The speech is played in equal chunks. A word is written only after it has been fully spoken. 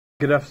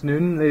Good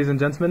afternoon, ladies and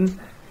gentlemen.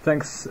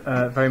 Thanks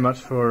very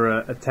much for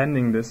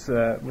attending this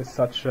with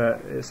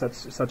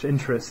such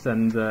interest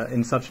and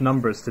in such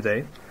numbers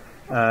today.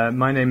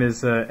 My name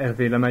is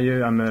Hervé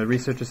Lamailleux. I'm a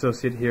research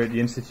associate here at the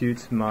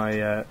Institute.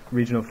 My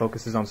regional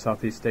focus is on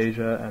Southeast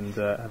Asia and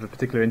have a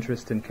particular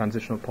interest in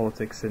transitional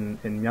politics in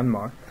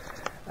Myanmar.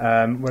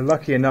 We're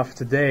lucky enough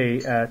today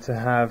to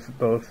have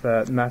both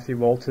Matthew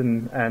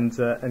Walton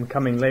and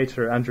coming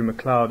later, Andrew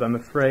MacLeod. I'm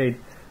afraid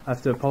I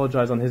have to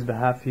apologize on his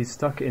behalf. He's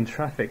stuck in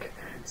traffic,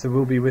 so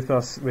will be with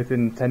us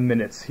within 10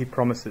 minutes, he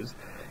promises.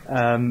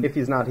 If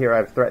he's not here,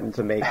 I've threatened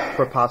to make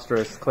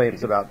preposterous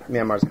claims about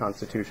Myanmar's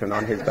constitution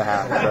on his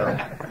behalf,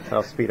 so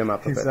I'll speed him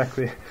up a bit.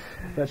 Exactly.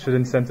 That should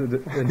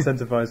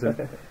incentivize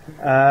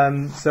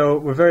him. So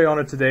we're very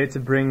honored today to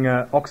bring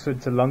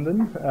Oxford to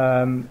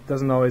London.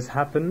 Doesn't always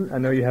happen. I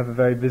know you have a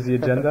very busy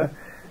agenda.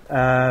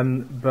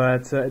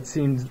 But it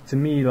seemed to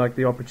me like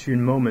the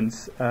opportune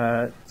moment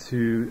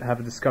to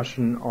have a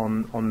discussion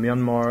on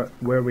Myanmar,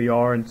 where we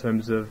are in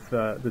terms of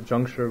the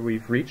juncture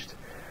we've reached.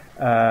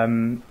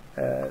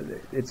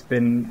 It's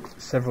been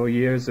several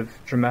years of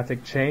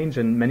dramatic change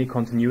and many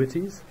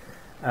continuities,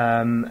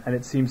 and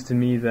it seems to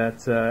me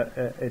that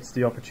it's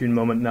the opportune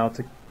moment now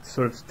to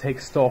sort of take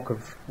stock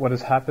of what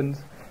has happened,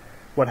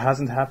 what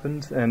hasn't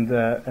happened,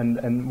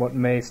 and what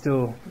may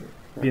still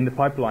be in the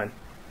pipeline.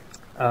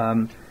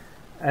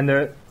 And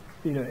there,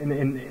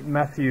 in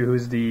Matthew,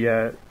 who's the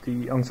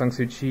Aung San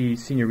Suu Kyi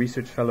Senior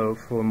Research Fellow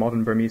for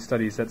Modern Burmese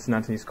Studies at St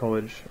Antony's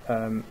College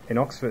in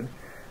Oxford,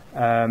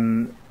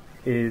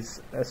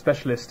 is a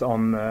specialist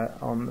on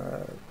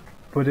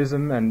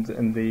Buddhism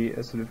and the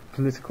sort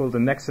of the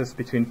nexus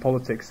between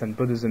politics and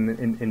Buddhism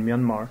in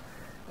Myanmar.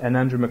 And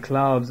Andrew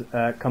MacLeod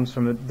comes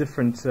from a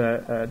different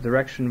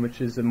direction,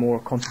 which is a more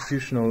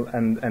constitutional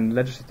and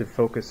legislative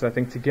focus. So I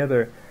think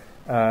together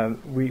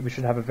we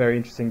should have a very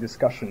interesting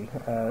discussion,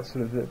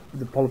 sort of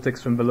the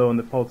politics from below and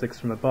the politics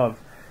from above,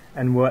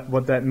 and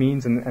what that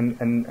means and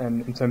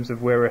in terms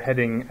of where we're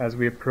heading as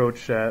we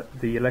approach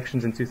the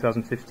elections in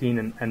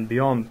 2015 and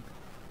beyond.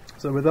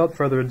 So without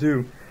further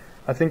ado,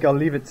 I think I'll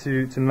leave it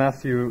to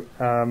Matthew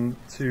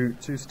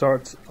to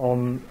start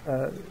on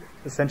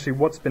essentially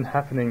what's been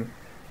happening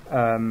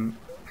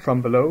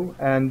from below,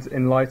 and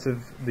in light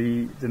of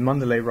the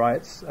Mandalay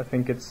riots, I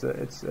think it's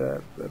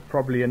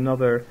probably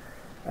another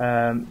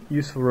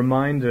useful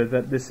reminder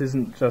that this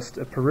isn't just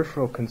a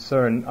peripheral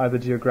concern, either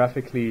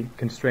geographically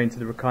constrained to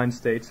the Rakhine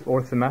State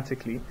or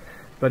thematically,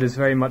 but is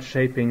very much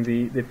shaping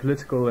the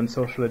political and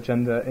social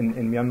agenda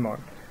in Myanmar.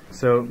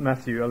 So,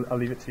 Matthew, I'll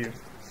leave it to you.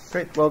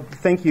 Great. Well,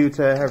 thank you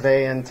to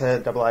Hervé and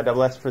to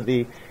IISS for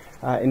the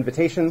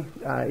invitation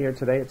here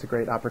today. It's a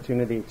great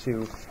opportunity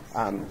to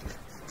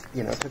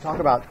talk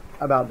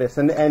about this.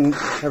 And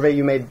Hervé,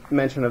 you made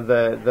mention of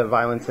the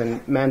violence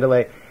in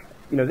Mandalay.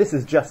 This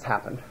has just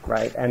happened,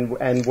 right? And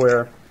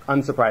we're,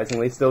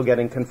 unsurprisingly, still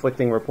getting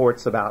conflicting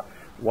reports about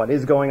what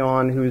is going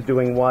on, who's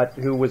doing what,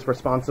 who was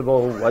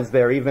responsible, was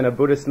there even a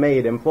Buddhist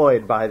maid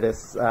employed by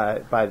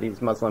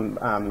these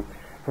Muslim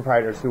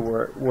proprietors who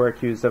were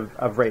accused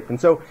of rape. And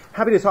so,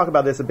 happy to talk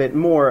about this a bit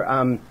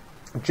more,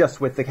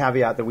 just with the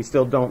caveat that we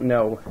still don't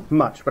know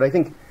much. But I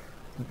think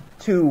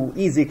two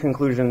easy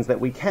conclusions that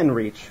we can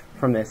reach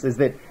from this is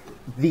that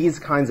these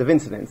kinds of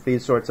incidents,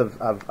 these sorts of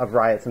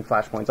riots and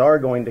flashpoints are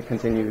going to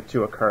continue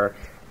to occur,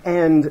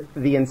 and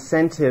the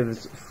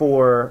incentives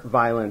for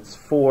violence,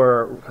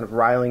 for kind of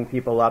riling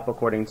people up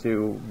according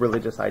to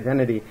religious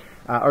identity,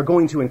 are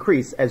going to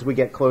increase as we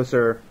get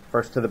closer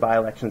first to the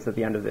by-elections at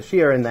the end of this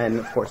year, and then,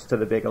 of course, to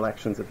the big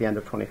elections at the end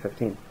of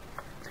 2015.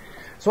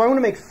 So I want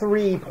to make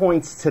 3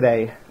 points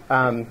today.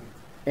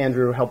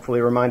 Andrew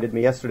helpfully reminded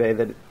me yesterday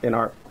that in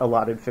our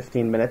allotted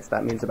 15 minutes,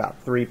 that means about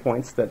 3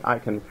 points that I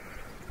can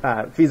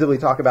feasibly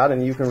talk about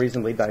and you can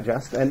reasonably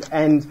digest. And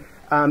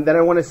then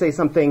I want to say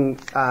something,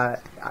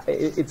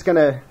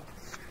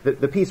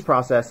 the peace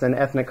process and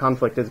ethnic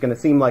conflict is going to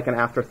seem like an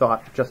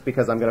afterthought just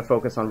because I'm going to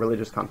focus on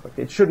religious conflict.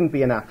 It shouldn't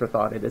be an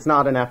afterthought. It is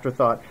not an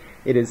afterthought.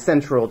 It is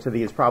central to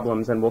these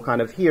problems, and we'll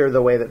kind of hear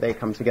the way that they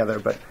come together,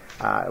 but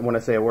I want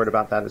to say a word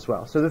about that as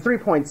well. So the 3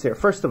 points here.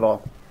 First of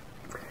all,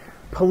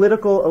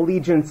 political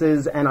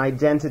allegiances and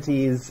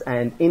identities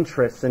and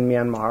interests in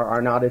Myanmar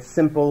are not as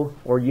simple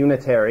or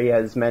unitary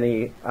as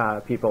many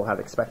people have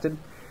expected.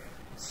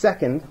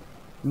 Second,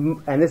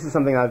 and this is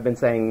something I've been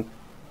saying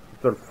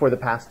sort of for the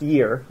past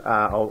year,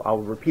 I'll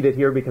repeat it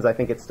here because I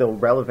think it's still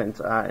relevant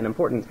and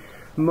important.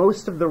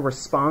 Most of the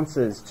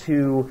responses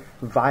to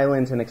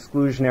violent and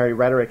exclusionary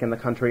rhetoric in the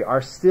country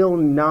are still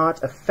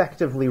not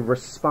effectively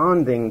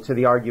responding to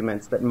the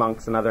arguments that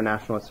monks and other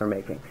nationalists are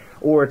making,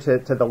 or to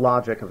the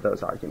logic of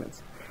those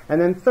arguments.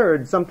 And then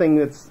third, something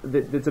that's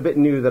a bit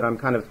new that I'm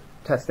kind of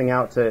testing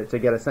out to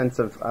get a sense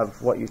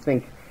of what you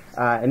think,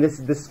 and this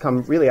has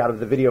come really out of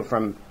the video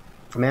from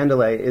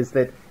Mandalay, is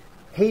that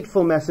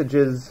hateful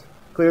messages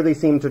clearly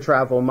seem to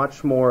travel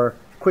much more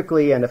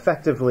quickly and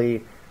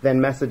effectively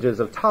than messages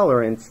of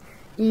tolerance,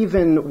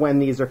 even when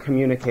these are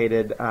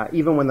communicated,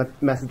 even when the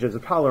messages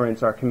of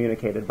tolerance are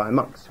communicated by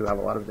monks who have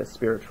a lot of this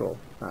spiritual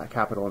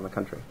capital in the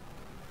country.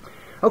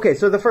 Okay,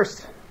 so the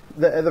first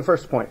the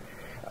first point.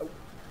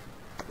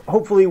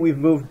 Hopefully we've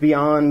moved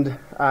beyond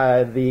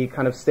the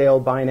kind of stale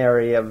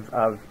binary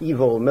of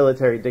evil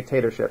military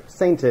dictatorship,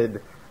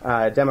 sainted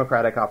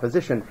democratic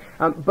opposition.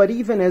 But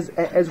even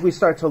as we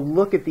start to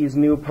look at these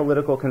new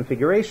political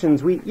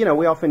configurations, we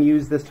often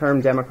use this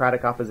term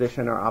democratic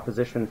opposition or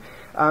opposition,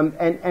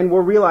 and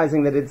we're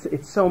realizing that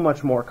it's so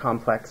much more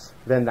complex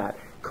than that.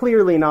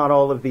 Clearly not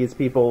all of these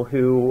people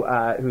who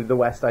the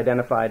West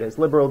identified as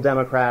liberal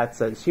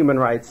Democrats, as human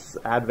rights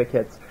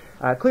advocates,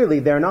 clearly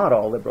they're not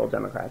all liberal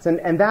Democrats.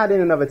 And that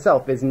in and of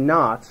itself is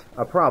not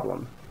a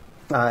problem.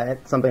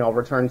 It's something I'll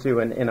return to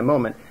in a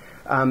moment.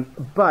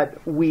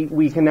 But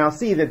we can now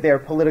see that their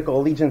political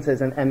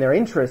allegiances and their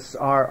interests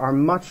are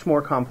much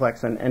more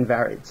complex and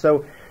varied.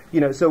 So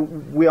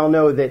we all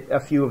know that a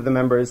few of the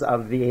members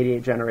of the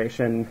 88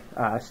 Generation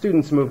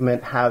Students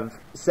Movement have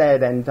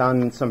said and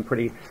done some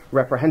pretty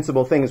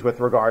reprehensible things with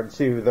regard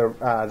to the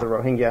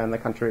Rohingya in the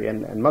country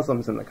and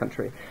Muslims in the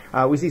country.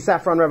 We see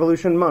Saffron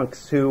Revolution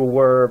monks who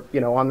were,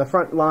 on the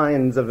front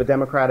lines of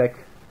a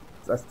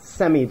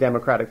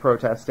semi-democratic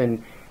protest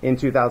in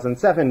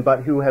 2007,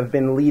 but who have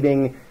been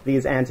leading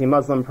these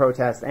anti-Muslim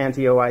protests,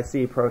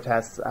 anti-OIC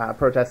protests,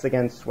 protests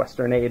against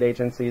Western aid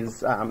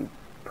agencies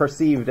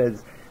perceived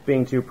as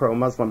being too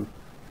pro-Muslim.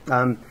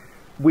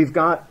 We've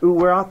got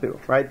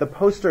Uwaratu, right, the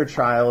poster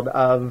child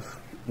of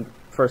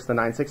first the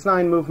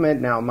 969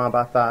 movement, now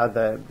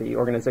Mabatha, the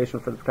Organization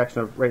for the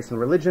Protection of Race and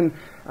Religion,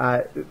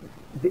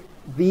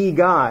 the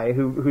guy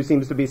who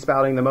seems to be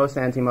spouting the most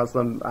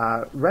anti-Muslim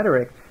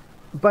rhetoric.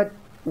 But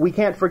we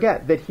can't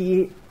forget that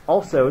he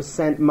also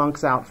sent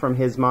monks out from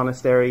his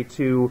monastery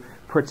to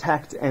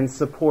protect and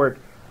support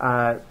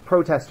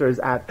protesters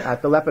at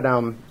the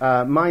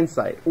Lepodaum mine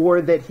site,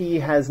 or that he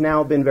has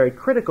now been very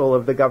critical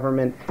of the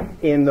government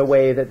in the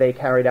way that they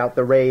carried out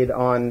the raid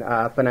on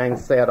Penang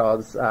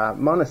Sayadaw's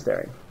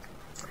monastery.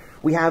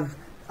 We have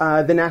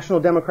the National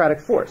Democratic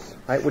Force,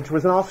 right, which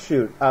was an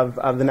offshoot of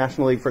the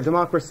National League for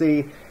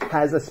Democracy,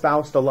 has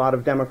espoused a lot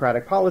of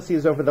democratic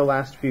policies over the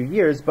last few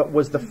years, but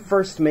was the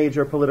first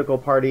major political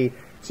party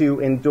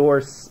to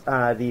endorse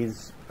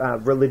these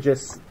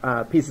religious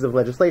pieces of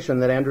legislation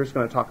that Andrew's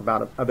going to talk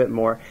about a bit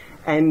more,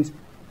 and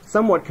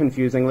somewhat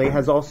confusingly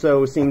has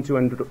also seemed to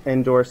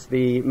endorse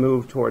the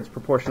move towards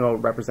proportional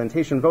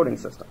representation voting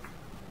system.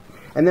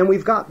 And then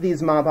we've got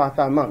these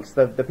Mabatha monks,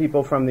 the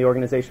people from the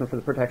Organization for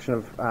the Protection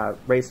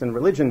of Race and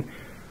Religion,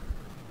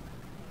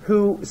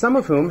 some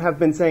of whom have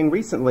been saying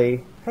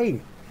recently,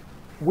 hey,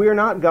 we're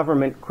not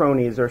government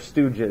cronies or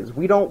stooges.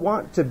 We don't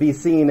want to be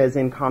seen as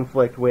in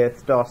conflict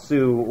with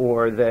Dasu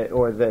or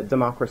the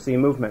democracy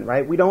movement,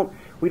 right? We don't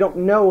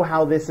know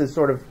how this is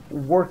sort of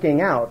working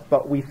out,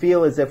 but we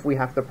feel as if we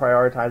have to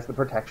prioritize the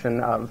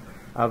protection of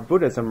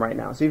Buddhism right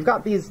now. So you've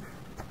got these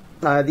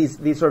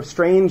sort of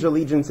strange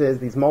allegiances,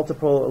 these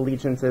multiple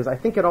allegiances. I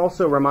think it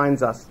also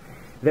reminds us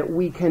that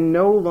we can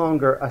no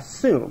longer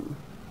assume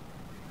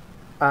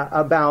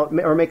about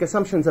or make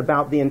assumptions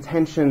about the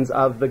intentions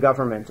of the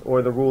government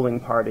or the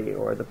ruling party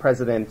or the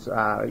president,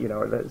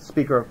 or the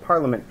Speaker of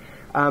Parliament.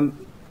 I'm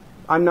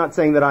not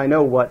saying that I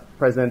know what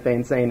President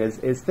Thein Sein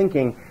is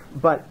thinking,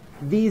 but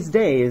these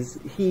days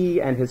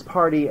he and his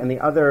party and the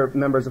other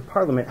members of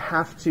Parliament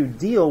have to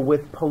deal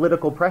with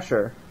political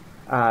pressure,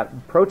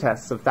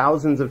 protests of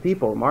thousands of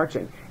people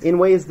marching in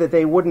ways that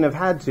they wouldn't have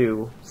had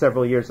to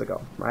several years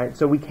ago, right?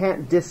 So we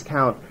can't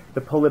discount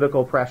the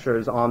political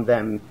pressures on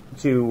them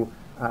to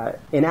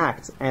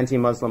enact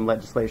anti-Muslim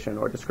legislation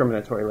or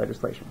discriminatory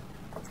legislation.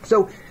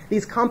 So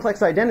these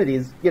complex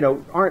identities,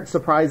 aren't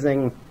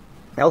surprising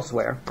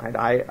elsewhere. Right?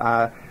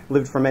 I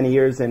lived for many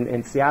years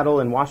in Seattle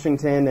and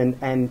Washington,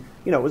 and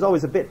it was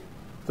always a bit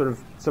sort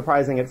of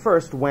surprising at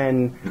first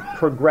when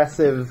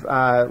progressive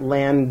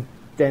land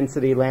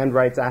density, land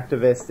rights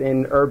activists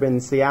in urban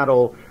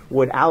Seattle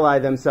would ally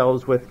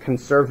themselves with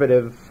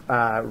conservative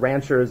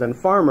ranchers and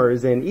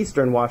farmers in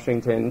eastern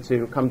Washington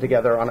to come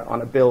together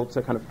on a bill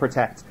to kind of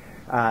protect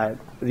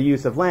the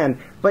use of land.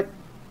 But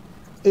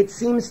it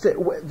seems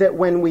that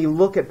when we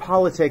look at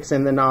politics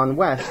in the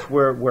non-West,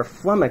 we're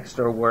flummoxed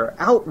or we're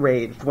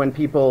outraged when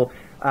people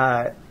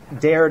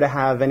dare to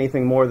have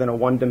anything more than a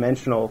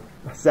one-dimensional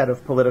set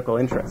of political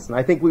interests. And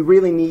I think we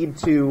really need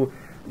to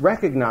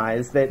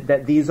recognize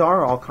that these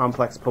are all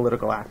complex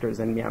political actors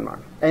in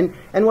Myanmar.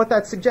 And what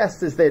that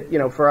suggests is that,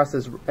 for us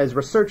as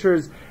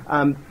researchers,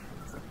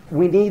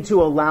 we need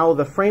to allow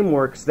the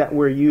frameworks that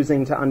we're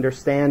using to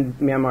understand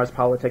Myanmar's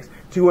politics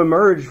to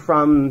emerge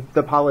from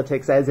the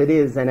politics as it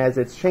is and as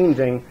it's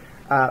changing,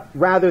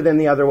 rather than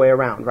the other way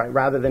around, right?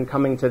 Rather than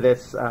coming to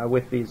this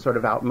with these sort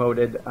of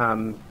outmoded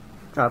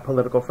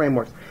political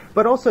frameworks.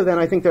 But also then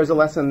I think there's a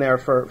lesson there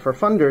for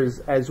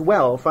funders as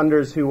well,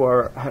 funders who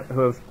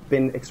have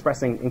been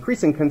expressing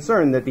increasing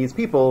concern that these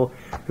people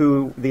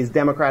these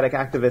democratic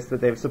activists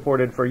that they've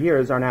supported for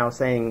years are now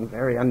saying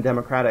very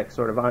undemocratic,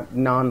 sort of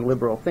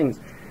non-liberal things.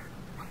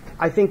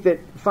 I think that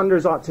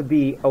funders ought to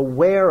be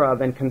aware of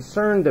and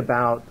concerned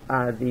about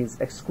these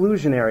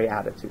exclusionary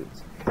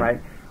attitudes, right?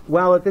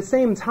 While at the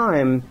same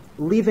time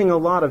leaving a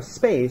lot of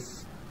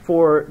space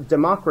for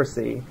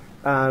democracy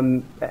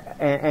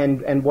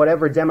and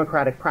whatever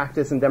democratic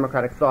practice and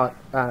democratic thought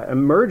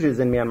emerges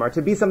in Myanmar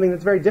to be something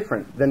that's very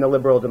different than the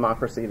liberal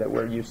democracy that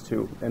we're used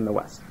to in the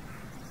West.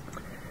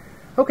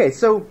 Okay,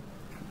 so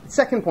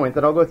second point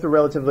that I'll go through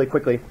relatively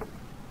quickly.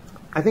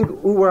 I think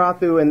U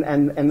Waratu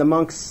and the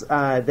monks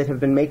that have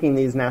been making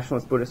these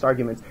nationalist Buddhist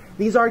arguments,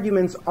 these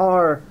arguments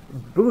are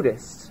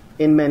Buddhist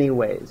in many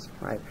ways,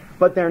 right?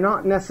 But they're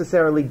not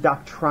necessarily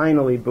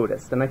doctrinally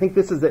Buddhist. And I think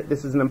this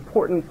is an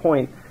important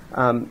point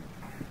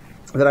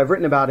that I've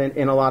written about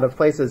in a lot of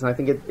places, and I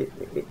think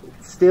it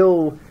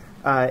still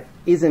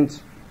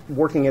isn't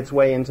working its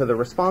way into the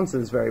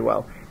responses very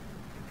well.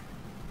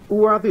 U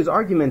Waratu's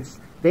arguments,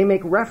 they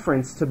make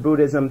reference to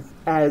Buddhism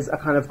as a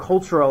kind of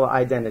cultural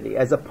identity,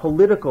 as a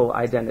political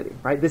identity,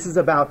 right? This is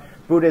about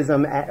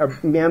Buddhism, or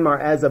Myanmar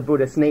as a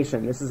Buddhist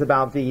nation. This is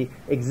about the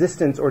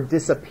existence or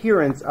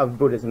disappearance of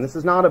Buddhism. This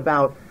is not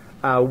about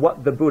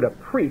what the Buddha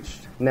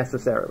preached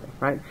necessarily,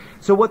 right?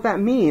 So what that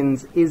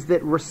means is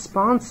that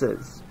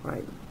responses,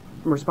 right,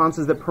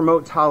 responses that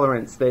promote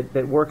tolerance,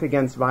 that work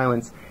against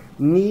violence,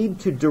 need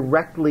to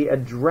directly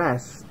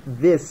address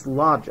this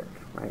logic,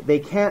 right? They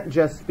can't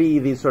just be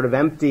these sort of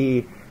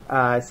empty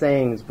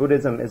sayings.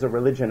 Buddhism is a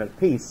religion of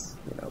peace.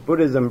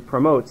 Buddhism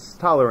promotes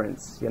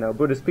tolerance.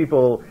 Buddhist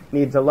people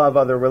need to love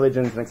other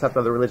religions and accept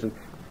other religions.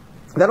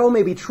 That all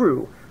may be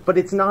true, but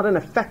it's not an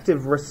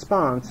effective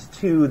response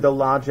to the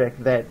logic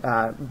that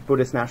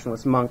Buddhist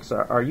nationalist monks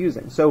are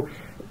using. So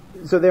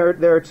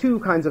there are two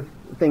kinds of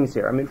things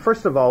here. I mean,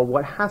 first of all,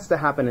 what has to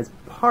happen as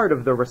part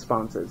of the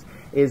responses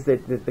is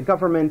that the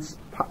governments,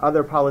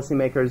 other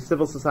policymakers,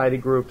 civil society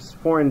groups,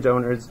 foreign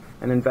donors,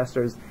 and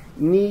investors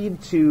need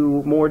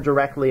to more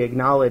directly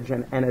acknowledge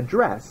and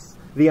address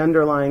the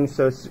underlying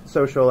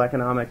social,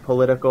 economic,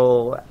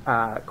 political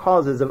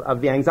causes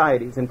of the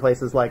anxieties in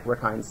places like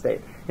Rakhine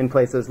State, in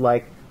places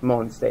like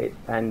Mon State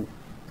and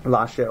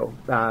Lashio,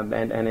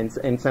 and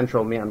in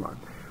central Myanmar.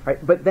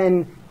 Right? But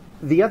then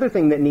the other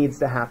thing that needs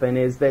to happen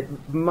is that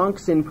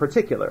monks in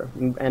particular,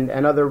 and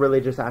other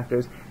religious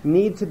actors,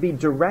 need to be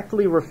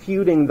directly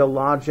refuting the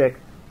logic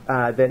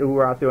that U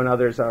Waratu and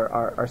others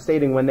are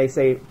stating when they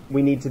say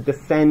we need to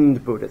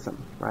defend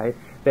Buddhism, right?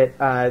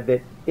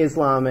 That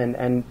Islam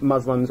and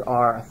Muslims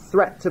are a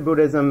threat to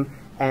Buddhism,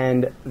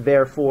 and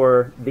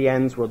therefore the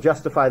ends will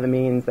justify the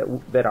means,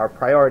 that our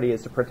priority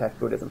is to protect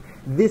Buddhism.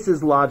 This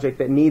is logic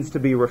that needs to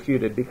be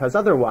refuted, because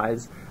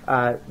otherwise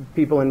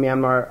people in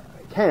Myanmar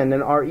can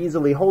and are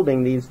easily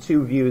holding these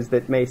two views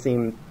that may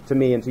seem to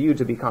me and to you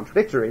to be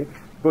contradictory.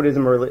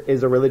 Buddhism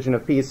is a religion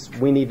of peace.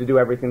 We need to do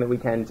everything that we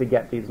can to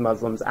get these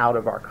Muslims out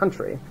of our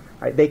country.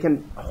 Right? They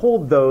can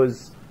hold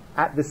those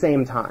at the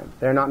same time.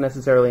 They're not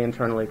necessarily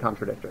internally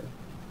contradictory.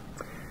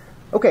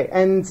 Okay,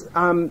 and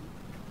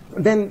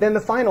then the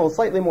final,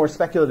 slightly more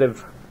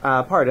speculative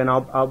part, and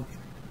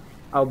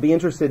I'll be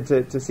interested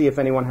to see if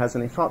anyone has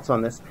any thoughts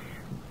on this.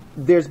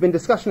 There's been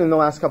discussion in the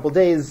last couple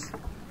days,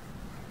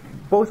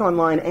 both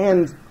online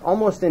and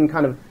almost in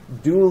kind of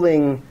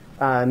dueling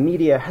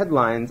media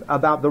headlines,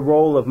 about the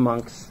role of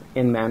monks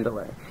in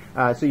Mandalay.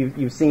 So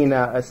you've seen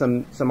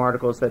some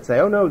articles that say,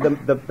 oh no,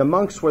 the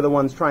monks were the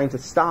ones trying to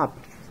stop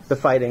the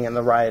fighting and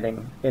the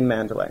rioting in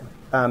Mandalay.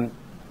 And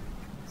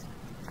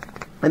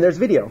there's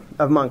video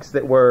of monks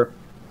that were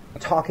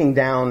talking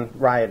down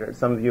rioters.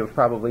 Some of you have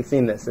probably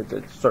seen this.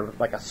 It's sort of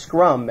like a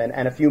scrum,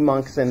 and a few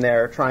monks in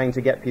there trying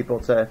to get people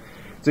to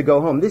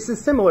go home. This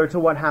is similar to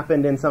what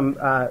happened in some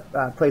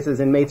places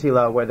in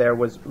Maytila, where there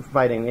was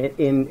fighting,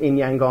 in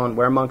Yangon,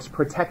 where monks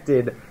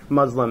protected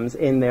Muslims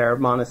in their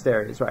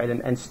monasteries, right,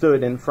 and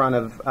stood in front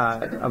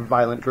of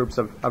violent groups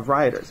of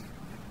rioters.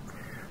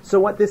 So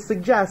what this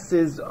suggests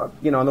is, on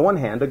the one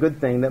hand, a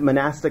good thing, that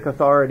monastic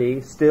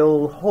authority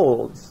still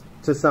holds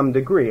to some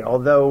degree,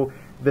 although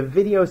the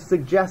video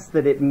suggests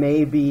that it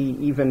may be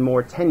even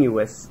more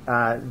tenuous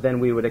than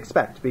we would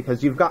expect,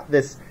 because you've got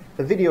this.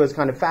 The video is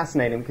kind of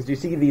fascinating because you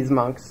see these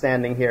monks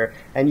standing here,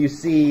 and you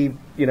see,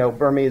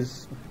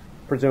 Burmese,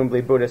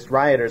 presumably Buddhist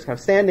rioters, kind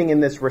of standing in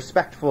this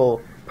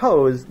respectful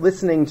pose,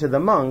 listening to the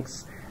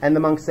monks, and the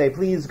monks say,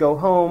 please go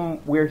home,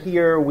 we're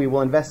here, we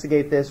will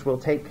investigate this, we'll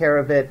take care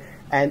of it,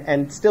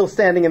 and still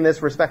standing in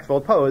this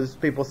respectful pose,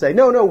 people say,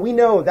 no, we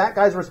know, that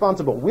guy's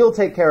responsible, we'll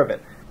take care of it.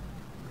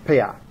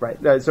 Paya, right,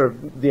 sort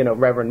of,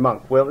 Reverend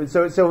Monk. Well,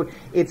 so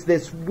it's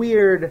this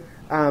weird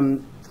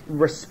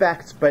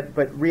respect,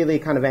 but really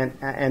kind of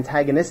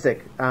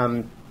antagonistic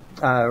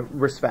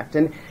respect.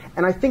 And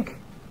I think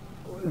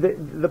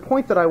the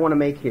point that I want to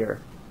make here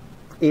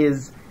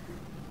is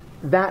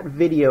that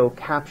video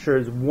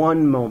captures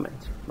one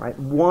moment, right?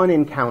 One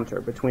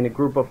encounter between a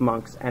group of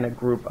monks and a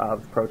group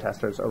of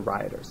protesters or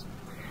rioters.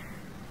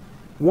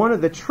 One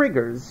of the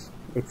triggers,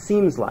 it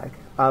seems like,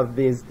 of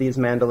these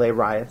Mandalay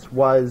riots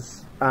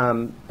was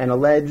an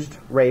alleged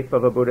rape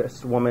of a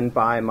Buddhist woman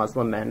by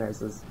Muslim men,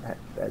 as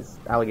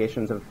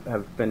allegations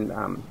have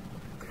been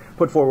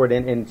put forward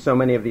in so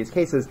many of these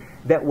cases,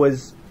 that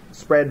was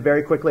spread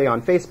very quickly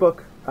on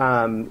Facebook,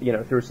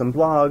 through some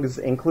blogs,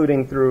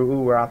 including through U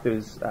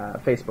Waratu's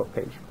Facebook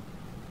page.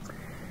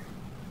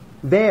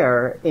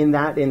 there, in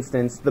that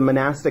instance, the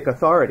monastic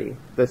authority,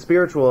 the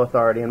spiritual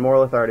authority and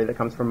moral authority that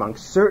comes from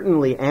monks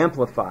certainly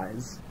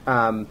amplifies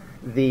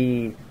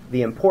the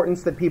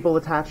importance that people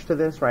attach to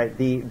this, right?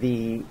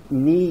 The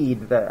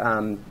need,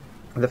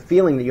 the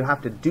feeling that you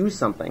have to do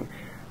something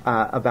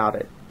about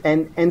it.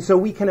 And so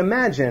we can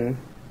imagine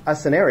a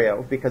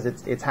scenario, because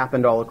it's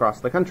happened all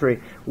across the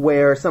country,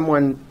 where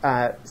someone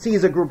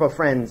sees a group of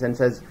friends and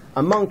says,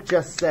 a monk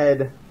just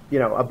said,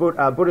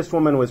 a Buddhist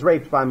woman was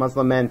raped by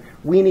Muslim men,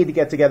 we need to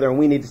get together and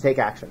we need to take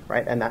action,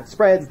 right? And that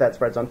spreads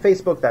on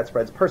Facebook, that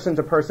spreads person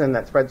to person,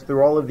 that spreads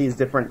through all of these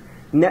different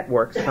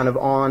networks, kind of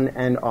on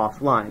and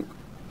offline.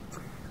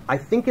 I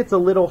think it's a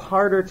little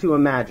harder to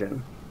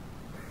imagine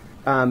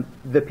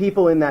the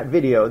people in that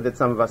video that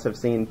some of us have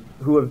seen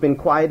who have been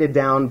quieted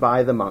down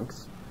by the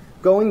monks,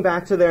 going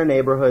back to their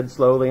neighborhood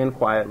slowly and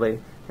quietly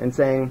and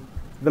saying,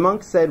 the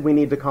monks said we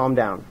need to calm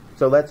down.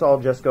 So let's all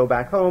just go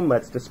back home,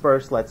 let's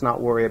disperse, let's not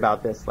worry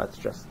about this, let's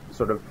just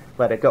sort of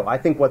let it go. I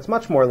think what's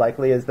much more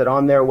likely is that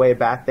on their way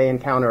back, they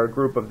encounter a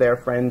group of their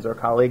friends or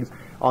colleagues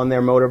on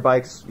their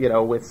motorbikes,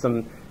 with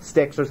some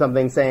sticks or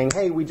something, saying,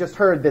 hey, we just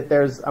heard that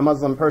there's a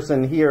Muslim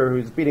person here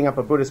who's beating up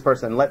a Buddhist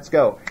person, let's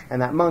go.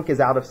 And that monk is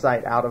out of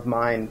sight, out of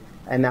mind,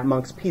 and that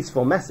monk's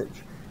peaceful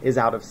message is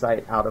out of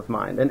sight, out of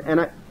mind.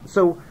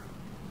 So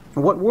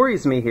what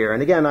worries me here,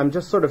 and again, I'm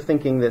just sort of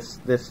thinking this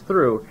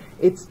through,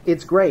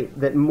 it's great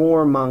that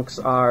more monks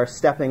are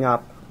stepping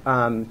up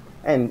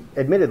and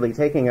admittedly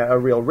taking a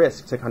real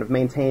risk to kind of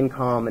maintain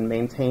calm and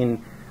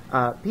maintain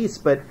peace,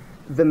 but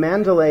the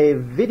Mandalay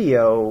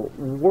video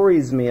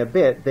worries me a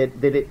bit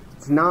that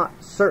it's not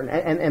certain,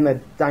 and the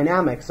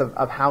dynamics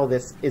of how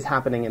this is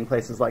happening in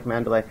places like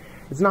Mandalay,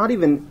 it's not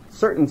even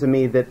certain to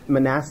me that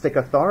monastic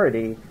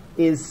authority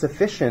is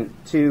sufficient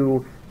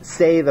to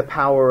stay the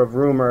power of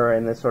rumor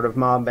and the sort of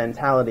mob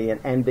mentality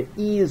and the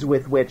ease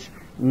with which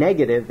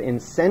negative,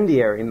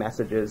 incendiary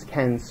messages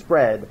can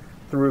spread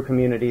through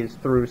communities,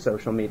 through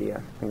social media,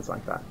 things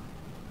like that.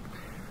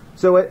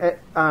 So,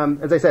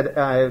 as I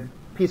said,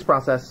 peace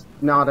process,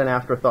 not an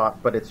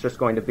afterthought, but it's just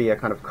going to be a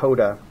kind of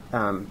coda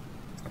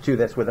to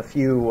this with a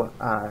few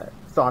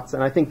thoughts.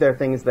 And I think there are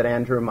things that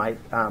Andrew might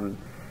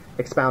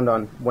expound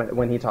on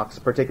when he talks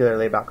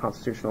particularly about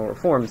constitutional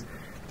reforms.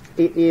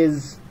 It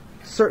is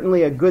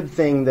certainly a good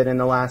thing that in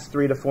the last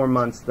 3 to 4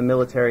 months the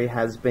military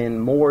has been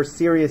more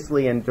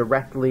seriously and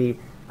directly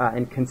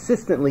and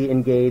consistently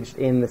engaged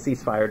in the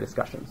ceasefire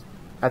discussions.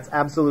 That's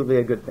absolutely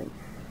a good thing.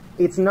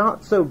 It's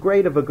not so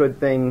great of a good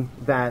thing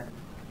that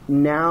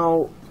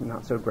now,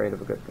 not so great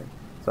of a good thing,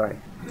 sorry.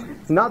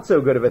 It's not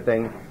so good of a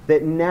thing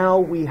that now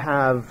we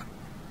have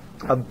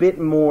a bit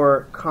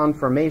more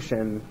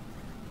confirmation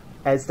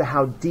as to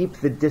how deep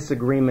the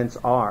disagreements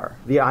are,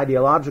 the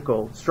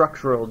ideological,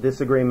 structural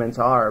disagreements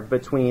are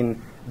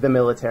between the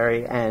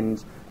military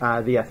and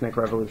the ethnic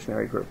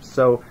revolutionary groups.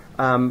 So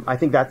I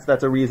think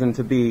that's a reason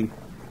to be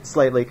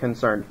slightly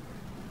concerned.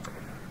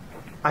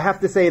 I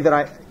have to say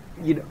that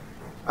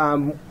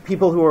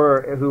people who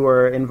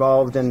are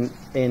involved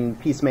in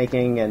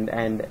peacemaking and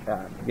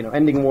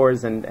ending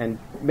wars and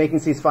making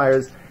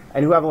ceasefires,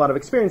 and who have a lot of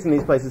experience in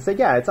these places, say,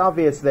 yeah, it's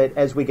obvious that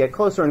as we get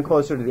closer and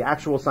closer to the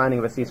actual signing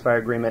of a ceasefire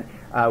agreement,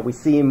 we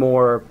see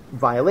more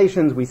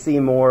violations, we see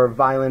more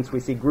violence,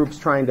 we see groups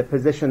trying to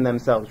position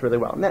themselves really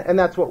well. And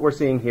that's what we're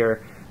seeing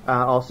here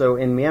also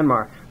in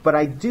Myanmar. But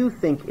I do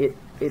think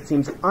it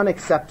seems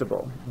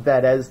unacceptable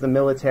that as the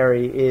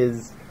military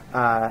is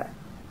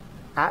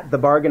at the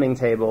bargaining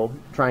table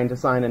trying to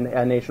sign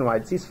a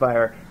nationwide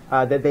ceasefire,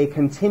 that they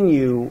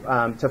continue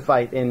to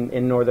fight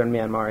in northern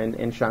Myanmar,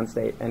 in Shan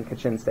State and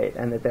Kachin State,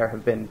 and that there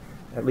have been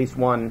at least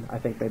one, I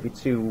think maybe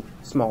 2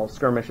 small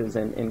skirmishes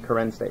in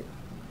Karen State.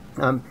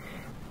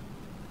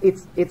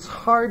 It's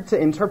hard to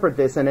interpret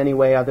this in any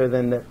way other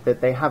than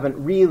that they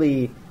haven't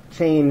really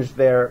changed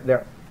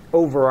their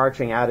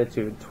overarching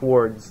attitude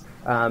towards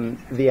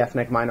the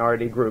ethnic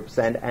minority groups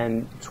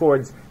and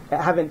towards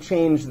haven't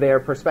changed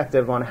their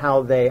perspective on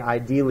how they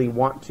ideally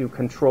want to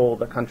control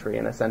the country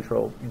in a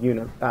central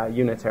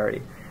unitary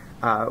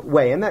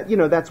way. And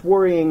that's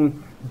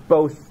worrying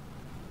both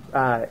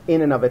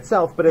in and of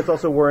itself, but it's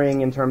also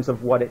worrying in terms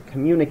of what it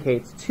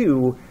communicates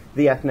to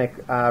the ethnic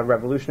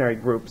revolutionary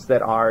groups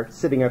that are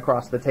sitting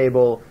across the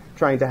table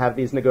trying to have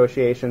these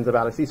negotiations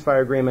about a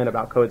ceasefire agreement,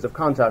 about codes of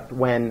conduct,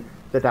 when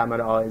the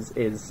Tatmadaw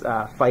is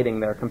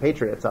fighting their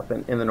compatriots up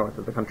in the north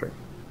of the country.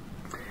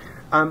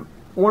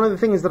 One of the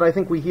things that I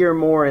think we hear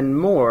more and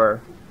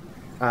more,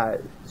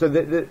 so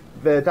the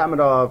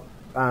Tatmadaw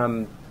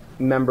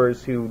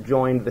members who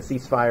joined the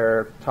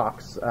ceasefire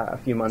talks a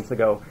few months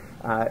ago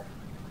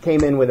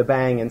came in with a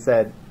bang and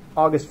said,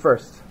 August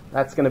 1st,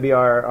 that's going to be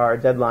our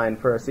deadline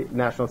for a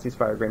national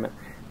ceasefire agreement.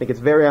 I think it's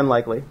very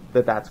unlikely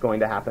that that's going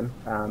to happen.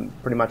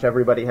 Pretty much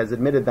everybody has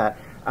admitted that.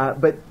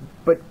 But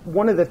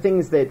one of the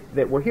things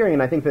that we're hearing,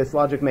 and I think this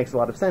logic makes a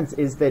lot of sense,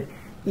 is that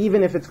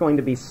even if it's going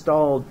to be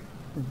stalled,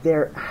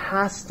 there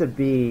has to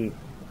be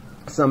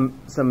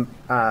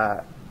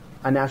a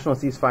national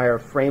ceasefire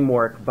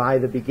framework by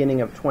the beginning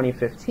of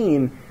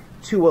 2015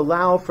 to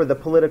allow for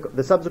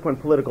the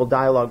subsequent political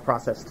dialogue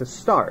process to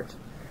start.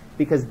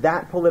 because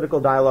that political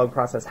dialogue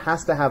process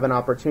has to have an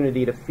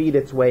opportunity to feed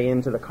its way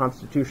into the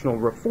constitutional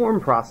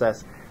reform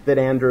process that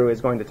Andrew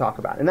is going to talk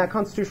about. And that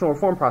constitutional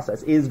reform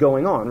process is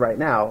going on right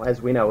now,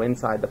 as we know,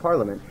 inside the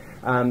parliament.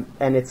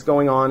 And it's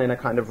going on in a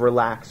kind of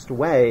relaxed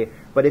way.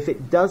 But if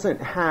it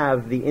doesn't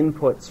have the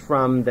inputs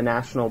from the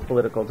national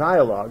political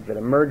dialogue that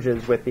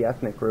emerges with the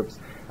ethnic groups,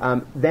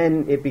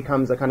 then it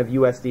becomes a kind of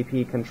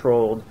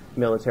USDP-controlled,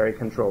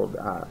 military-controlled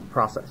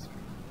process.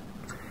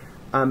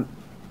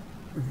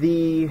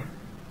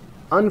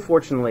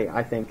 Unfortunately,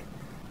 I think,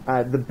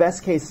 the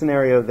best case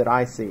scenario that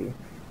I see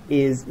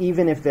is,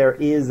 even if there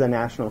is a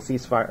national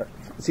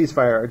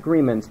ceasefire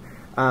agreement,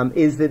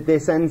 is that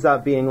this ends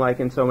up being, like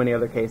in so many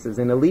other cases,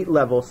 an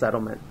elite-level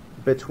settlement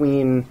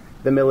between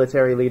the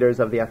military leaders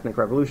of the ethnic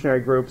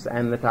revolutionary groups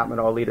and the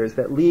Tatmadaw leaders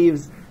that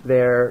leaves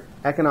their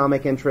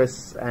economic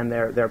interests and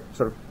their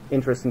sort of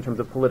interests in terms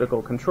of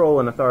political control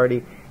and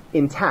authority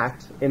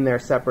intact in their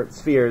separate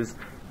spheres,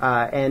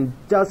 and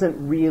doesn't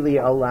really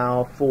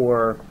allow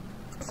for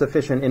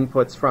sufficient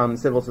inputs from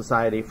civil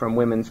society, from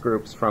women's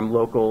groups, from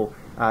local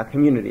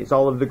communities.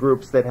 All of the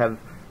groups that have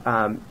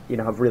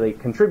really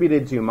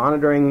contributed to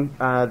monitoring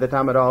the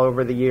Tatmadaw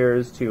over the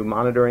years, to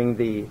monitoring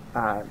the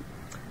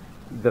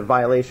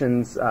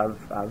violations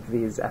of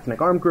these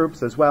ethnic armed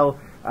groups as well.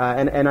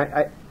 And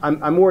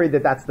I'm worried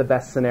that that's the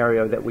best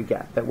scenario that we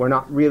get, that we're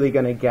not really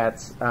going to get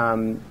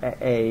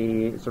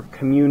a sort of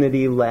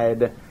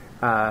community-led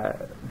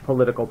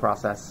political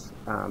process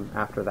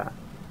after that.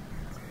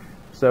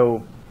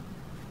 So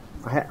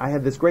I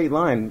had this great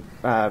line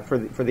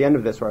for the end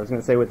of this, where I was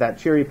going to say, with that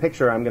cheery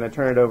picture, I'm going to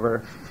turn it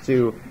over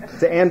to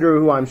Andrew,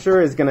 who I'm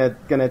sure is going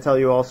to tell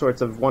you all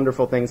sorts of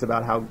wonderful things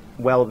about how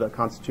well the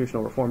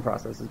constitutional reform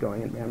process is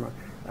going in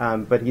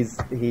Myanmar. But he's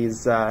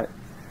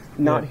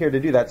not here to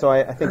do that, so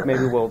I think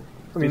maybe we'll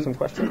do some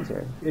questions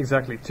here.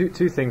 Exactly.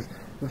 Two things.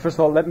 First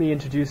of all, let me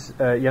introduce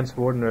Jens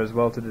Wardner as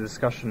well to the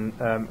discussion.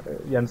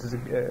 Jens is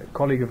a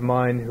colleague of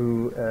mine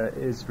who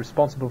is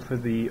responsible for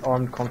the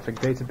armed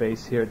conflict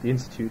database here at the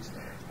Institute,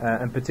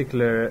 in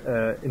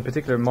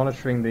particular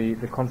monitoring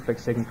the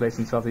conflicts taking place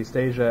in Southeast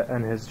Asia,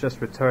 and has just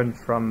returned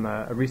from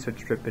a research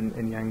trip in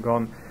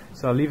Yangon.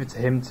 So I'll leave it to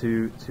him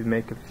to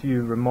make a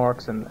few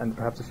remarks and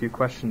perhaps a few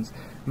questions.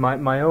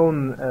 My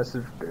own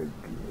sort of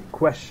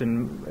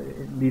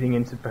question, leading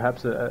into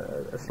perhaps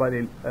a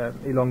slightly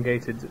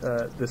elongated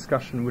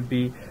discussion, would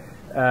be,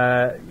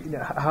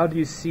 how do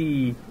you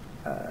see,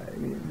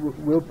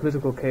 will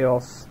political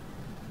chaos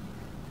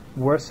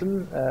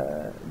worsen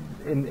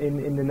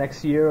in the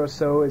next year or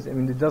so?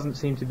 There doesn't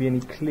seem to be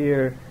any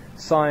clear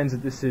signs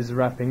that this is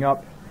wrapping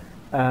up.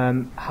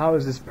 How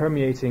is this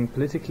permeating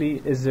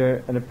politically? Is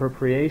there an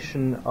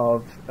appropriation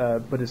of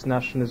Buddhist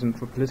nationalism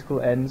for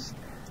political ends?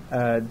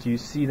 Do you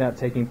see that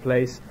taking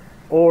place?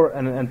 Or,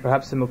 and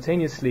perhaps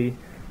simultaneously,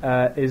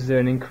 is there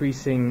an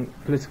increasing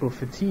political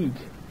fatigue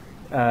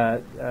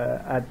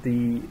at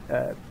the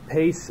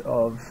pace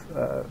of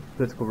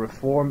political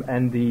reform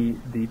and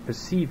the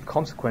perceived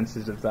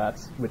consequences of that,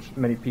 which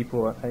many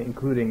people,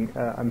 including,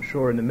 I'm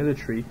sure, in the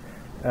military,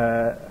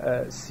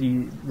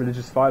 see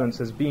religious violence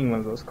as being one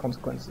of those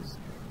consequences?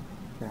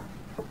 Yeah.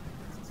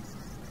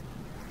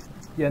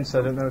 Jens,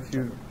 I don't know if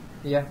you...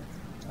 Yeah.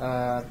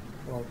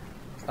 Well,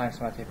 thanks,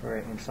 Matthew, for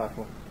an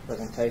insightful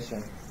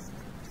presentation.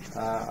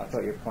 I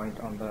thought your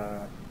point on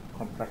the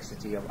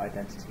complexity of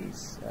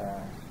identities,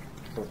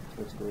 both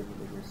politically,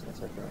 religious,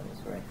 etc., was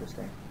very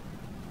interesting,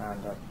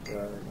 and the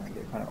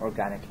kind of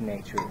organic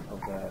nature of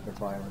the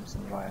violence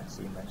and riots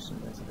you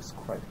mentioned is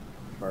quite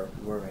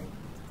worrying.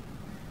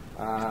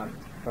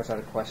 First, I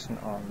had a question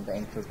on the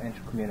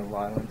intercommunal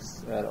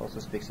violence. That also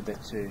speaks a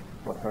bit to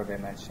what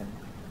Hervé mentioned.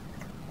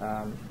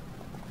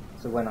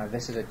 So when I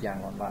visited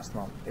Yangon last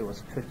month, it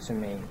was put to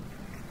me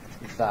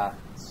that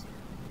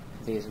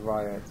these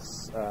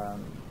riots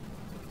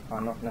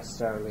are not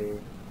necessarily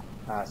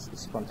as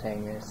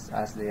spontaneous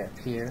as they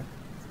appear,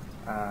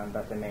 and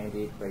that they may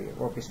indeed be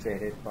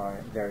orchestrated by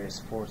various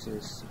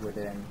forces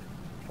within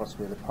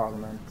possibly the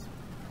parliament,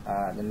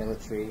 the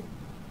military,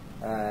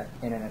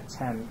 in an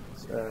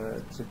attempt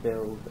to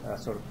build a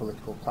sort of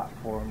political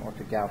platform or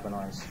to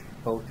galvanize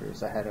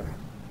voters ahead of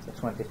the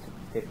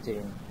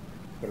 2015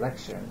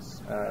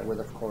 elections, with,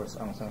 of course,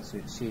 Aung San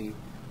Suu Kyi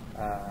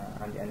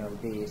and the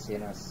NLD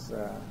seen as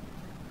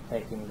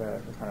taking the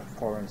kind of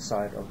foreign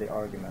side of the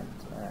argument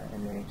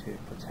in needing to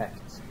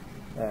protect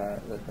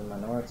the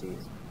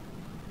minorities.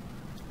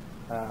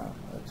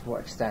 To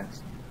what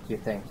extent do you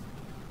think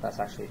that's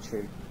actually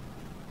true?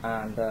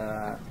 And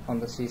on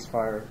the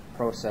ceasefire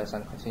process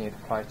and continued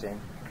fighting,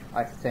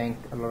 I think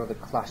a lot of the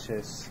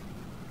clashes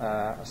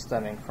are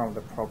stemming from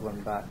the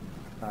problem that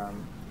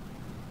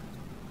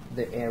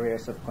the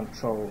areas of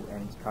control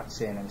in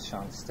Kachin and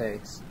Shan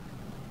states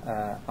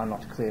are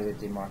not clearly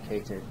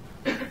demarcated.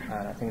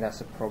 And I think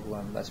that's a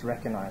problem that's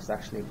recognized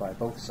actually by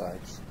both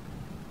sides.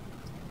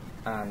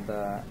 And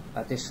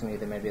additionally,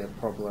 there may be a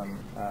problem,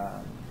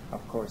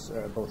 of course,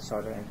 both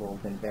sides are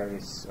involved in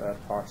various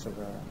parts of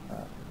the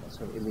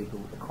sort of illegal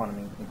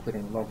economy,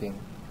 including logging.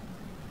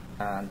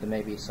 and there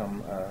may be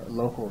some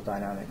local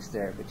dynamics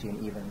there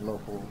between even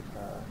local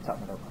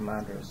Tatmadaw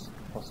commanders,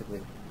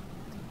 possibly,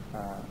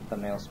 that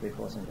may also be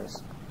causing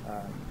this.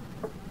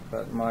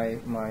 But my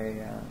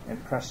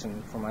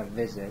impression from my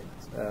visit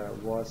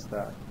was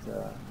that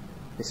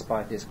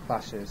despite these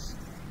clashes,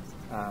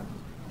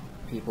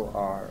 people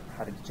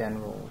had a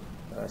general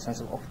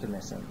sense of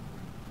optimism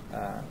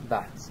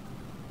that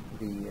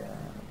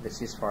the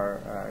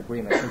ceasefire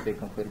agreement should be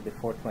concluded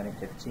before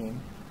 2015,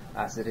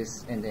 as it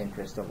is in the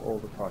interest of all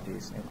the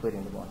parties,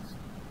 including the ones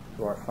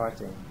who are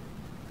fighting.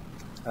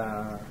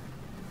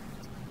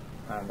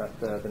 And that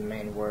the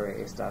main worry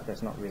is that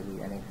there's not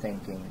really any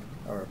thinking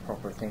or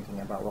proper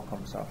thinking about what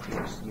comes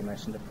afterwards. You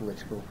mentioned the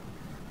political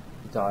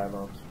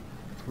dialogue,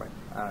 Right.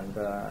 and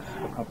the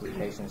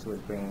complications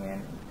with bringing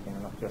in,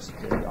 not just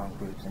the armed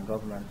groups in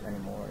government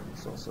anymore.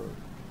 It's also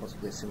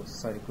possibly civil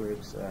society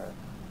groups,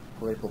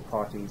 political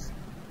parties,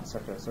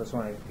 etc. So I was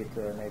wondering if you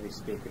could maybe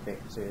speak a bit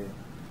to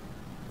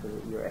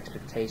your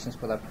expectations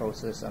for that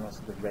process and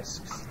also the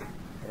risks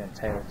it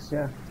entails.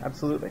 Yeah,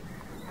 absolutely.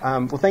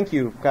 Well, thank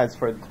you guys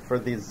for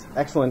these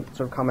excellent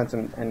sort of comments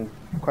and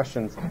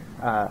questions.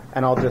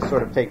 And I'll just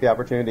sort of take the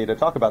opportunity to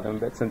talk about them a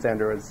bit since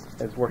Andrew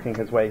is working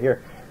his way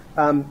here.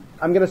 I'm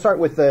going to start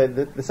with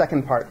the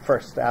second part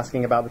first,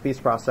 asking about the peace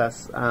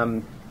process.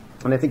 And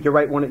I think you're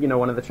right. One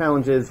of the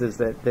challenges is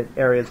that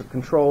areas of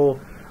control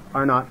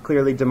are not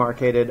clearly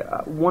demarcated.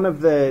 One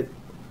of the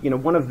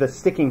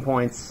sticking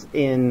points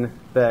in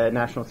the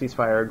National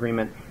Ceasefire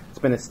Agreement, it's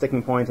been a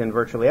sticking point in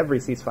virtually every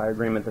ceasefire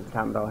agreement that the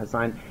Tatmadaw has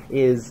signed,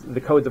 is the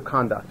codes of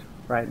conduct,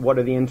 right? What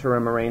are the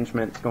interim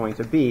arrangements going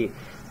to be?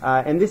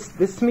 And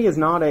this to me is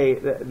not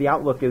the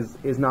outlook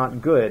is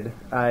not good.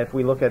 If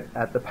we look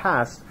at the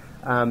past,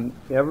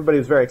 everybody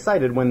was very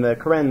excited when the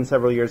Karen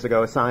several years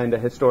ago signed a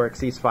historic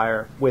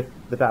ceasefire with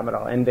the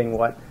Tatmadaw, ending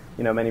what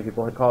many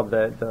people had called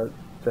the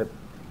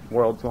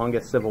world's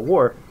longest civil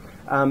war.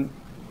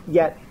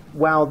 Yet,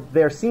 while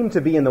there seemed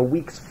to be in the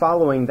weeks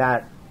following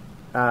that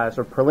sort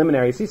of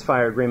preliminary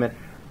ceasefire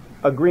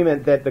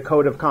agreement that the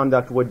code of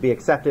conduct would be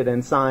accepted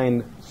and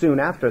signed soon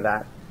after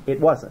that, it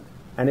wasn't.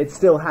 And it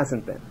still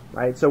hasn't been,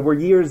 right? So we're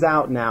years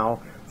out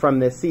now from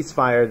this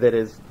ceasefire that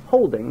is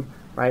holding,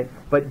 right,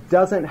 but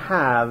doesn't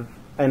have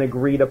an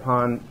agreed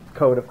upon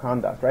code of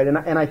conduct, right? And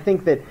I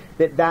think that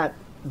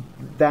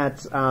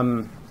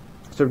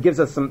sort of gives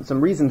us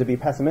some reason to be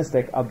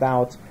pessimistic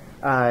about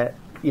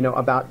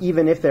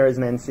even if there is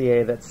an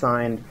NCA that's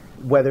signed,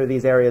 whether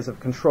these areas of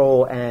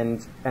control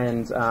and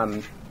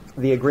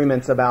the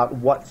agreements about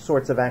what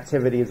sorts of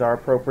activities are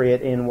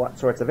appropriate in what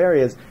sorts of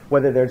areas,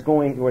 whether there's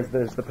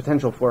the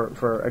potential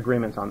for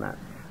agreement on that.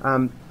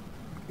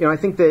 I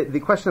think the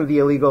question of the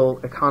illegal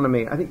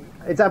economy, I think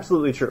it's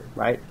absolutely true,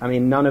 right? I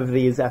mean, none of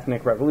these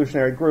ethnic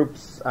revolutionary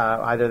groups,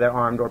 either they're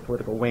armed or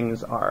political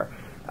wings, are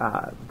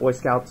Boy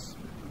Scouts,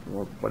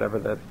 or whatever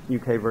the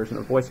UK version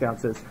of Boy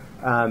Scouts is,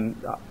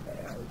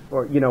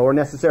 or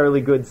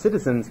necessarily good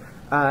citizens.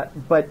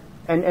 But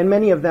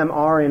many of them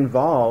are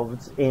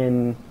involved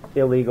in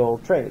illegal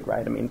trade,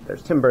 right? I mean,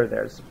 there's timber,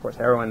 there's of course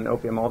heroin,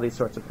 opium, all these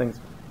sorts of things.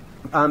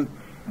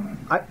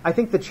 I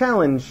think the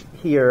challenge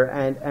here,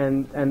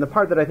 and the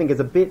part that I think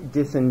is a bit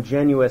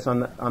disingenuous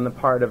on the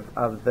part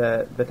of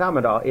the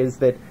Tatmadaw, is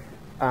that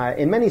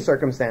in many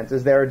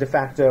circumstances there are de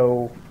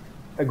facto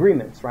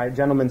agreements, right?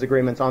 Gentlemen's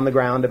agreements on the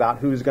ground about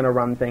who's going to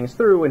run things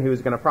through and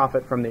who's going to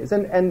profit from these,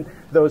 and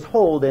those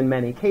hold in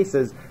many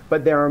cases.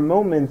 But there are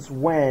moments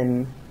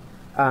when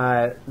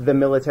the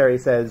military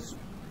says,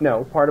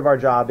 no, part of our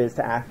job is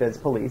to act as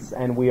police,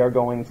 and we are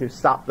going to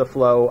stop the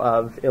flow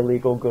of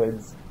illegal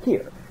goods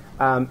here.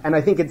 And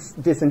I think it's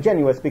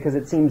disingenuous because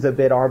it seems a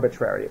bit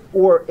arbitrary,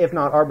 or if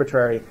not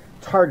arbitrary,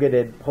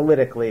 targeted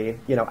politically,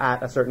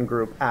 at a certain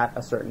group at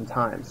a certain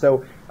time.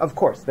 So, of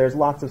course, there's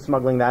lots of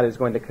smuggling that is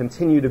going to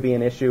continue to be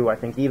an issue. I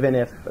think even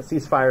if a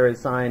ceasefire is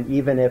signed,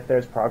 even if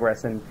there's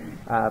progress in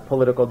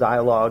political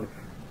dialogue,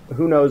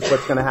 who knows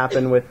what's going to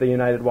happen with the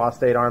United Wa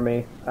State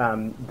Army.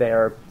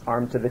 They're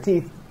armed to the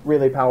teeth,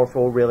 really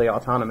powerful, really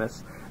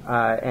autonomous,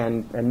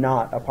 and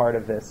not a part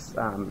of this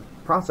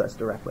process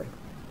directly.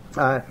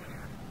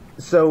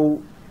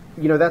 So,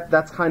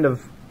 that's kind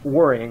of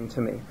worrying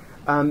to me.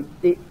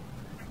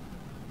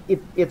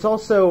 It's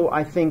also,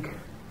 I think,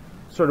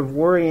 sort of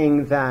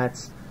worrying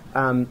that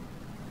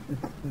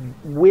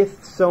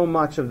with so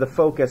much of the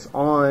focus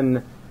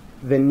on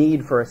the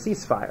need for a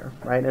ceasefire,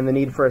 right, and the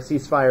need for a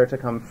ceasefire to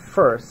come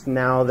first,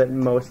 now that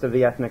most of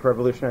the ethnic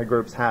revolutionary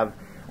groups have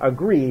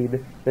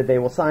agreed that they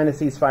will sign a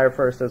ceasefire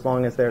first as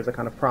long as there's a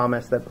kind of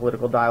promise that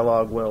political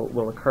dialogue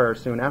will occur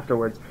soon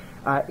afterwards,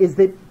 is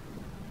that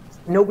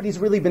nobody's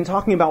really been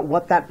talking about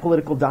what that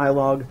political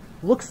dialogue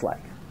looks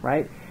like,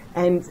 right?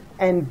 And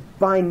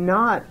by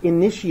not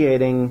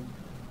initiating,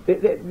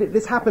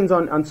 this happens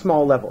on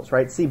small levels,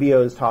 right?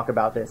 CBOs talk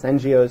about this.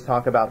 NGOs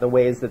talk about the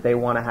ways that they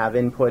want to have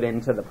input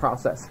into the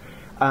process.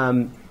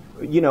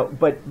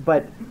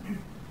 But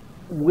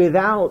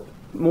without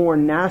more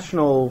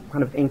national,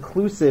 kind of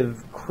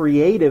inclusive,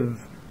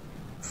 creative,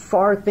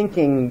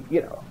 far-thinking,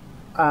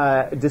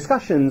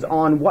 discussions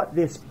on what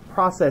this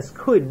process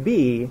could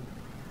be,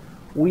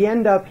 we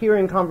end up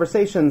hearing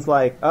conversations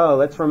like, oh,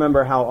 let's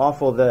remember how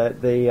awful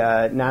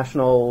the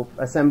National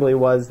Assembly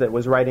was that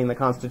was writing the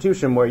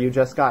Constitution, where you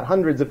just got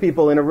hundreds of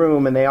people in a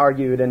room and they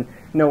argued and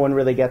no one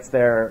really gets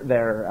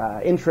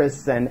their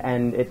interests,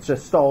 and it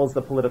just stalls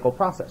the political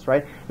process,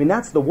 right? I mean,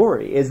 that's the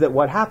worry, is that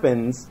what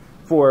happens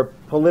for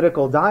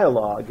political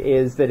dialogue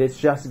is that it's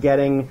just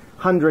getting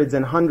hundreds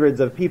and hundreds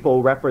of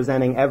people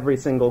representing every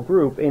single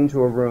group into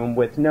a room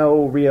with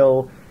no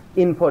real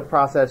input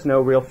process,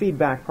 no real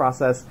feedback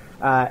process,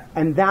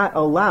 and that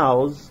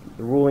allows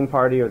the ruling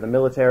party or the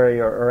military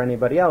or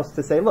anybody else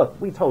to say, look,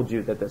 we told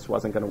you that this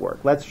wasn't going to work.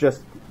 Let's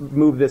just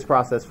move this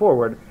process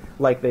forward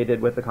like they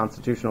did with the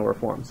constitutional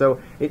reform.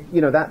 So,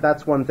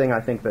 that's one thing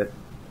I think that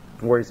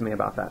worries me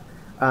about that.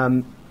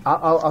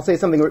 I'll say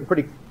something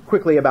pretty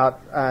quickly about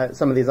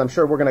some of these. I'm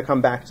sure we're going to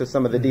come back to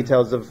some of the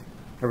details of,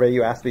 Hervé,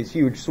 you asked these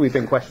huge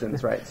sweeping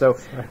questions, right? So,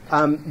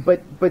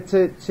 but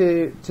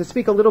to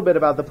speak a little bit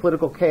about the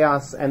political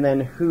chaos and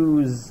then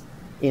who's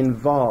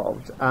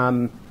involved.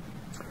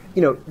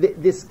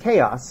 This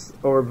chaos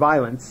or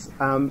violence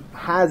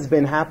has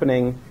been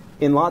happening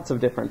in lots of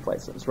different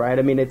places, right?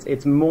 I mean,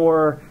 it's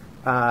more,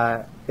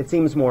 it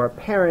seems more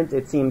apparent.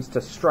 It seems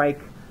to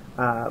strike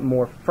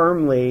more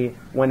firmly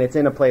when it's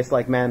in a place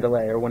like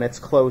Mandalay or when it's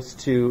close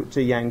to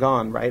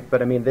Yangon, right?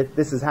 But I mean,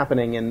 this is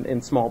happening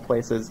in small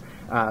places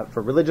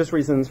for religious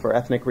reasons, for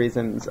ethnic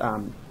reasons,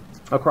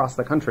 across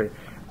the country,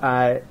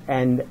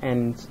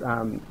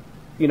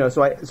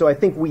 so I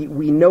think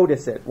we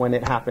notice it when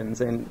it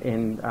happens in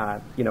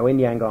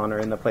Yangon or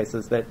in the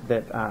places that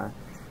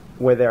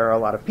where there are a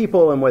lot of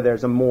people and where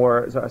there's a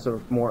more sort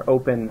of more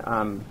open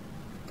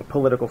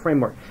political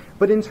framework.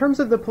 But in terms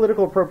of the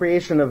political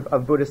appropriation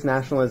of Buddhist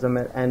nationalism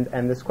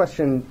and this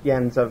question,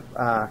 Jens, of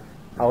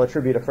I'll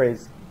attribute a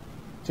phrase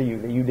to you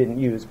that you didn't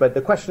use, but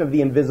the question of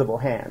the invisible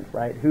hand,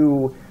 right?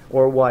 Who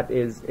or what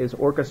is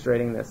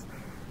orchestrating this?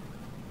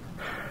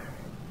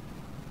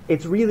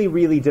 It's really,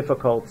 really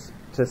difficult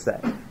to say,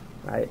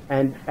 right?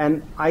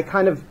 And I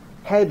kind of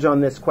hedge on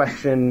this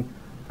question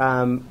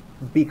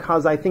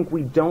because I think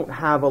we don't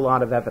have a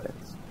lot of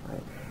evidence,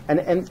 right?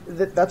 And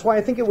that's why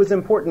I think it was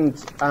important,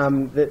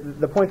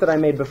 the point that I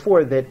made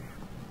before, that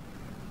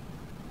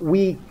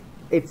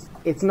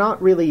it's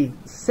not really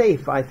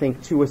safe, I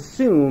think, to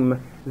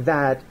assume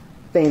that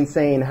Thein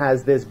Sein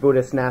has this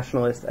Buddhist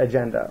nationalist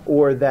agenda,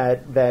 or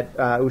that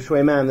Wu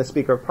Shui-man, the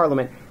Speaker of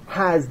Parliament,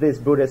 has this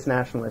Buddhist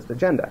nationalist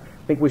agenda.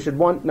 I think we should,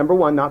 number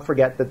one, not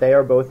forget that they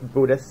are both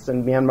Buddhists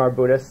and Myanmar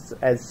Buddhists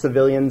as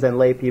civilians and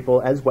lay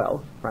people as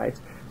well, right?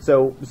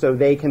 So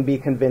they can be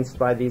convinced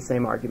by these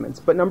same arguments.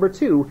 But number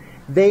two,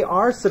 they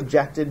are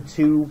subjected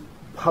to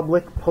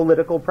public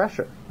political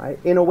pressure, right?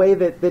 In a way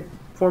that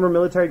former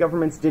military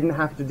governments didn't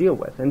have to deal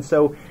with. And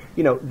so,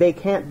 they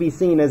can't be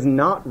seen as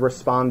not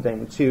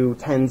responding to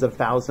tens of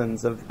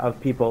thousands of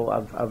people,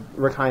 of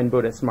Rakhine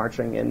Buddhists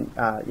marching in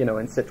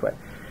Sittwe.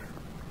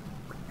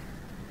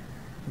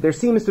 There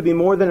seems to be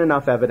more than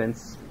enough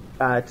evidence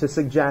to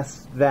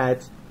suggest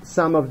that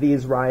some of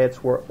these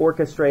riots were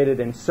orchestrated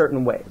in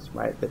certain ways,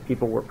 right? That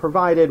people were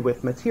provided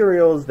with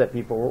materials, that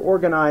people were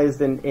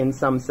organized in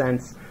some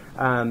sense.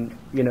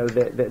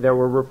 There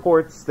were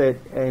reports that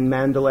in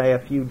Mandalay a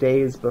few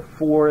days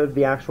before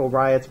the actual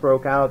riots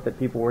broke out, that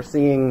people were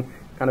seeing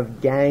kind of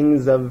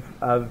gangs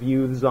of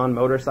youths on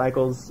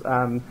motorcycles,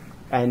 and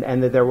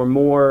that there were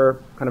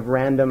more kind of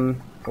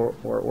random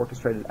or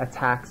orchestrated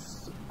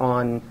attacks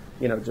on,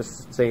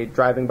 just say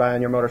driving by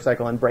on your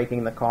motorcycle and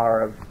breaking the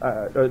car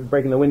or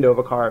breaking the window of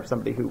a car of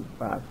somebody who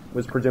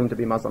was presumed to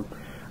be Muslim.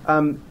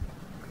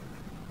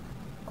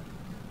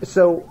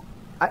 So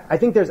I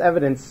think there's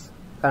evidence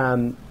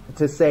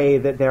to say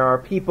that there are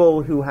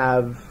people who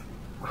have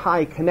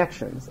high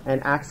connections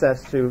and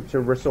access to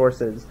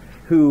resources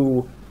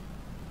who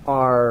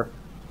are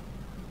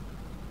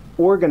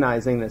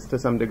organizing this to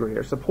some degree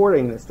or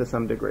supporting this to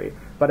some degree.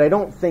 But I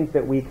don't think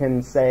that we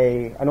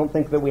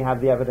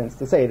have the evidence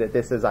to say that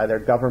this is either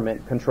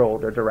government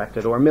controlled or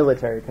directed or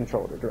military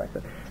controlled or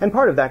directed. And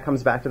part of that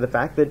comes back to the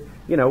fact that,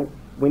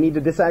 we need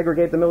to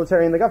disaggregate the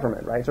military and the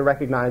government, right? To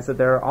recognize that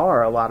there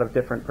are a lot of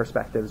different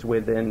perspectives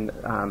within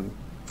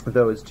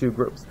those two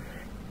groups.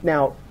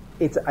 Now,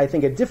 it's, I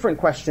think, a different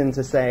question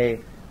to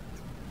say,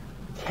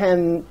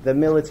 can the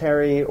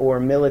military or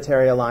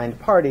military-aligned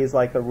parties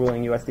like the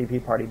ruling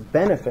USDP party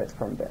benefit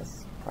from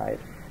this, right?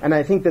 And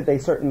I think that they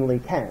certainly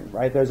can,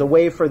 right? There's a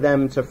way for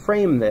them to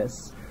frame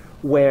this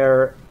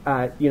where,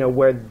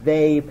 where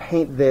they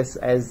paint this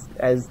as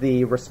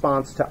the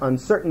response to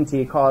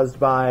uncertainty caused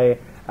by,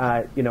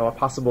 a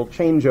possible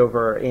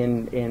changeover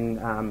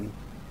in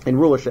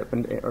rulership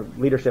or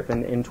leadership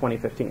in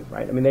 2015,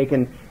 right? I mean, they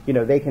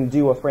can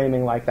do a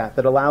framing like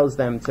that allows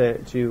them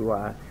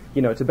to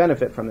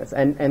benefit from this.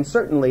 And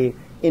certainly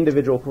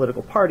individual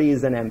political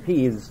parties and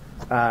MPs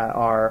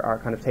are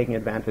kind of taking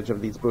advantage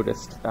of these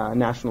Buddhist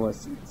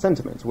nationalist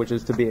sentiments, which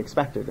is to be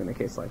expected in a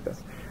case like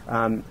this.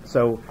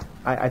 So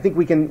I think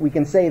we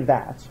can say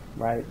that,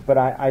 right? But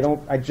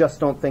I just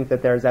don't think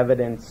that there's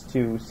evidence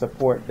to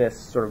support this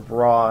sort of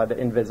broad,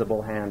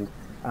 invisible hand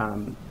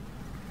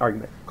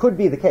argument. Could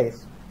be the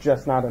case,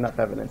 just not enough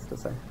evidence to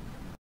say.